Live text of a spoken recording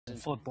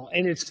football.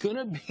 And it's going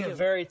to be a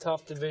very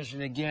tough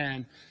division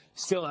again.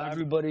 Still,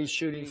 everybody's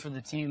shooting for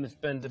the team that's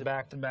been to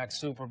back-to-back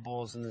Super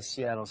Bowls in the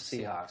Seattle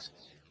Seahawks.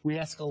 We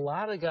ask a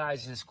lot of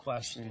guys this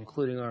question,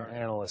 including our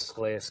analyst,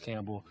 Calais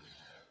Campbell.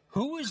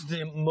 Who is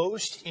the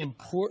most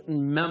important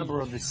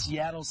member of the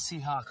Seattle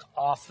Seahawks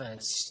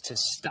offense to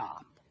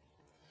stop?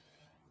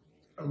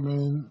 I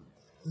mean,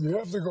 you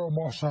have to go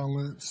Marshawn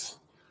Lynch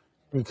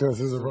because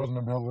his running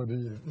ability,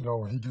 you know,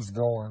 when he gets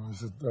going,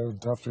 it's a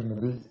tough thing to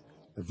beat.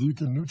 If you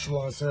can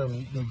neutralize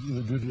him,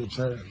 it'll give you a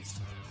chance.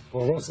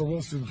 Well, Russell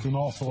Wilson can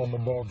also run the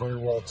ball very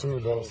well, too,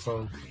 though,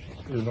 so,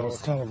 you know,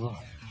 it's kind of a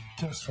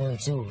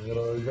catch-22. You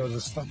know, you got to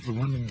just stop the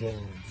running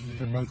game. You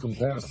can make them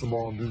pass the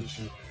ball and beat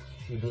you.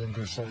 You'll be in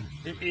good shape.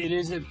 It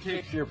isn't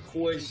pick your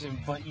poison,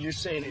 but you're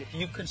saying if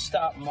you could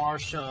stop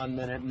Marshawn,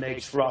 then it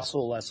makes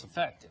Russell less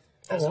effective.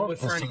 That's with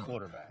for any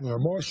quarterback. Yeah,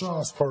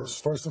 Marshawn's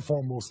first and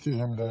foremost, get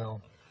him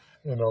down.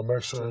 You know,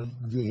 make sure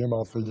you get him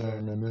out the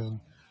game, and then,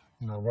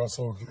 you know,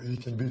 Russell, he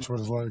can beat you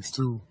with his legs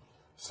too.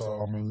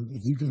 So, I mean,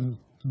 if you can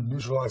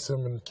neutralize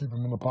him and keep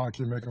him in the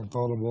pocket, make him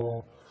throw the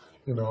ball,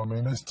 you know, I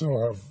mean, they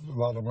still have a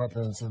lot of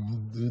weapons,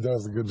 and he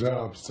does a good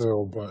job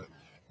still, but,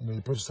 you know,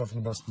 you put yourself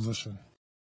in the best position.